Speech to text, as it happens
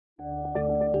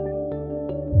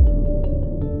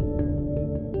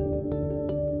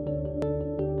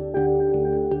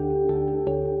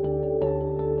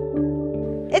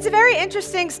It's a very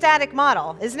interesting static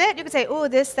model, isn't it? You could say, oh,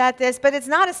 this, that, this, but it's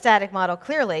not a static model,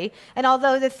 clearly. And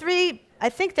although the three, I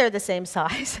think they're the same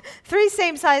size, three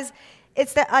same size,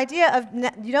 it's the idea of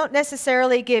you don't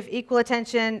necessarily give equal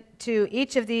attention to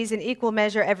each of these in equal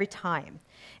measure every time.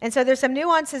 And so there's some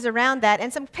nuances around that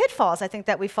and some pitfalls, I think,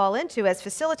 that we fall into as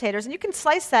facilitators. And you can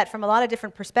slice that from a lot of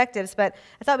different perspectives, but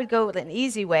I thought we'd go with an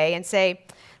easy way and say,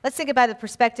 let's think about the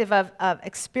perspective of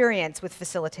experience with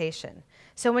facilitation.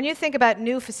 So when you think about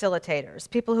new facilitators,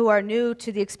 people who are new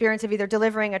to the experience of either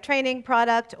delivering a training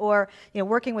product or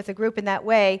working with a group in that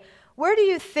way, where do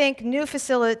you think new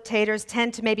facilitators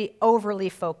tend to maybe overly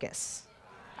focus?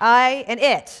 I and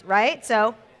it, right?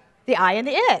 So the I and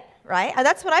the it, right?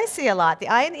 That's what I see a lot. The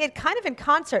I and the it kind of in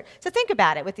concert. So think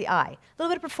about it with the I. A little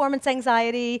bit of performance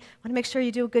anxiety, want to make sure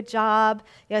you do a good job,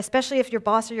 especially if your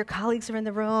boss or your colleagues are in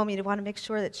the room, you want to make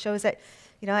sure that it shows that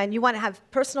and you want to have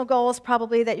personal goals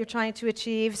probably that you're trying to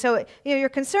achieve. So you're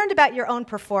concerned about your own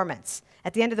performance.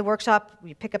 At the end of the workshop,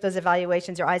 you pick up those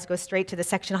evaluations, your eyes go straight to the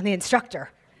section on the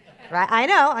instructor. Right?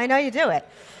 I know you do it.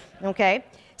 Okay?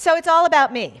 So it's all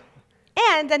about me.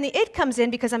 And then the it comes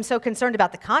in because I'm so concerned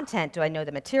about the content. Do I know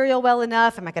the material well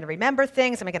enough? Am I going to remember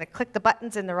things? Am I going to click the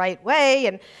buttons in the right way?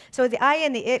 And so the I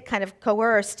and the it kind of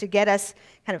coerce to get us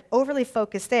kind of overly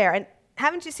focused there. And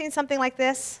haven't you seen something like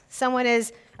this? Someone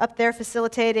is up there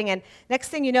facilitating, and next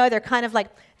thing you know, they're kind of like,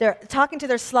 they're talking to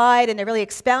their slide, and they're really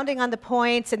expounding on the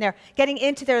points, and they're getting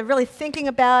into, they're really thinking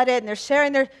about it, and they're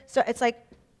sharing their, so it's like,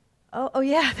 oh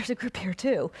yeah, there's a group here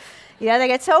too. They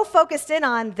get so focused in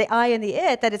on the I and the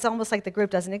it that it's almost like the group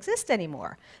doesn't exist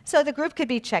anymore. So the group could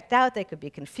be checked out, they could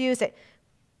be confused.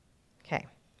 Okay,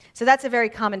 so that's a very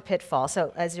common pitfall.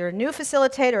 So as you're a new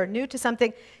facilitator or new to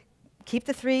something, keep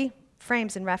the three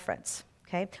frames in reference.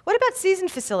 Okay? What about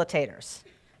seasoned facilitators?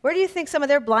 Where do you think some of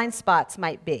their blind spots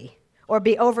might be or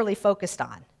be overly focused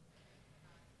on?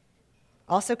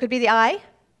 Also could be the I,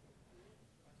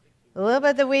 a little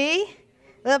bit of the we,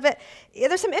 a little bit.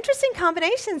 There's some interesting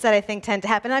combinations that I think tend to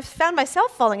happen. I've found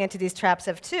myself falling into these traps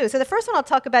of too. So the first one I'll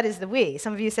talk about is the we.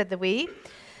 Some of you said the we.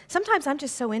 Sometimes I'm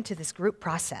just so into this group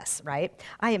process, right?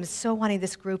 I am so wanting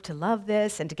this group to love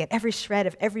this and to get every shred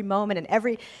of every moment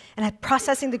and I'm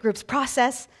processing the group's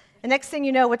process. And next thing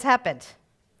you know, what's happened?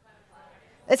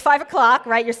 It's 5 o'clock,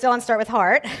 right? You're still on Start with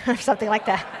Heart or something like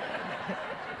that.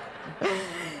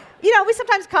 We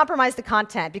sometimes compromise the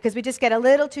content because we just get a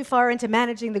little too far into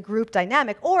managing the group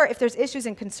dynamic. Or if there's issues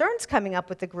and concerns coming up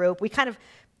with the group, we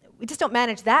just don't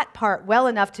manage that part well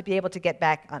enough to be able to get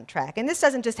back on track. And this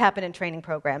doesn't just happen in training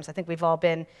programs. I think we've all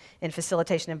been in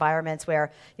facilitation environments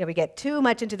where we get too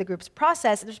much into the group's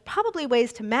process. There's probably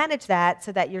ways to manage that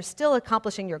so that you're still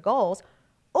accomplishing your goals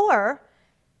or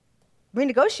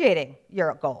renegotiating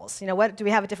your goals. What do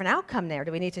we have a different outcome there?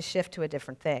 Do we need to shift to a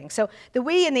different thing? So the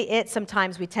we and the it,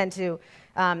 sometimes we tend to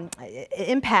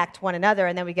impact one another,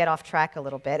 and then we get off track a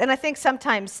little bit. And I think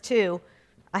sometimes, too,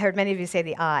 I heard many of you say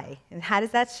the I. And how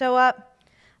does that show up?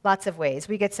 Lots of ways.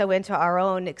 We get so into our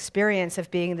own experience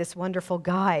of being this wonderful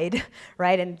guide,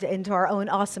 right, and into our own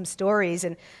awesome stories.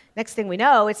 And next thing we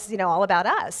know, it's all about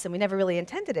us, and we never really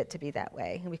intended it to be that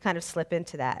way. And we kind of slip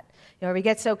into that. Or we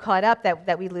get so caught up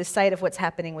that we lose sight of what's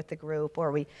happening with the group,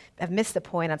 or we have missed the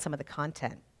point on some of the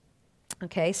content.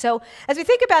 Okay, so as we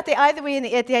think about the I, the we, and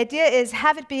the it, the idea is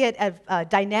have it be a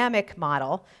dynamic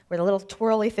model where the little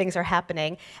twirly things are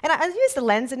happening. And I use the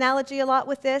lens analogy a lot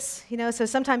with this. So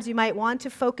sometimes you might want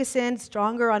to focus in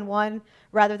stronger on one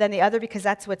rather than the other because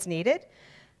that's what's needed,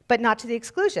 but not to the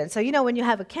exclusion. So when you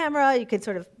have a camera, you can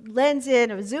sort of lens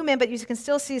in or zoom in, but you can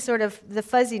still see sort of the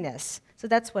fuzziness. So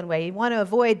that's one way. You want to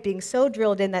avoid being so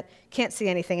drilled in that you can't see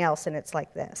anything else, and it's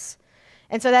like this.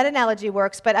 And so that analogy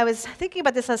works, but I was thinking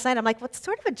about this last night. I'm like, what's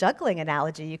sort of a juggling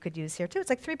analogy you could use here, too? It's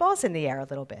like 3 balls in the air a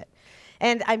little bit.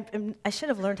 And I should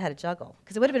have learned how to juggle,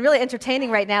 because it would have been really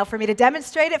entertaining right now for me to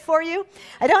demonstrate it for you.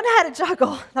 I don't know how to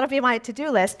juggle. That'll be my to-do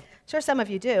list. I'm sure some of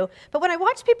you do. But when I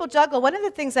watch people juggle, one of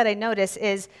the things that I notice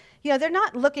is, they're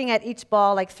not looking at each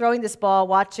ball, like throwing this ball,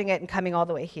 watching it, and coming all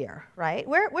the way here, right?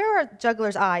 Where are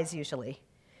jugglers' eyes usually?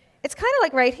 It's kind of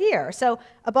like right here. So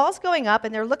a ball's going up,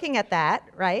 and they're looking at that,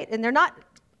 right? And they're not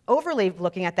overly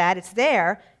looking at that. It's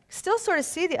there. Still sort of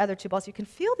see the other 2 balls. You can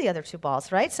feel the other 2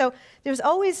 balls, right? So there's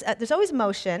always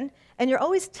motion, and you're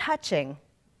always touching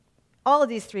all of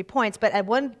these 3 points, but at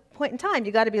one point in time,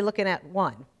 you've got to be looking at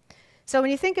one. So when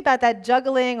you think about that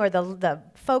juggling or the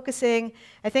focusing,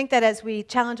 I think that as we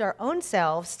challenge our own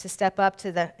selves to step up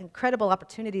to the incredible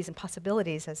opportunities and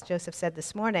possibilities, as Joseph said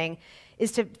this morning,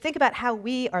 is to think about how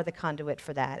we are the conduit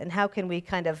for that and how can we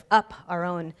kind of up our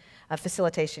own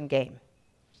facilitation game.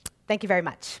 Thank you very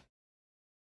much.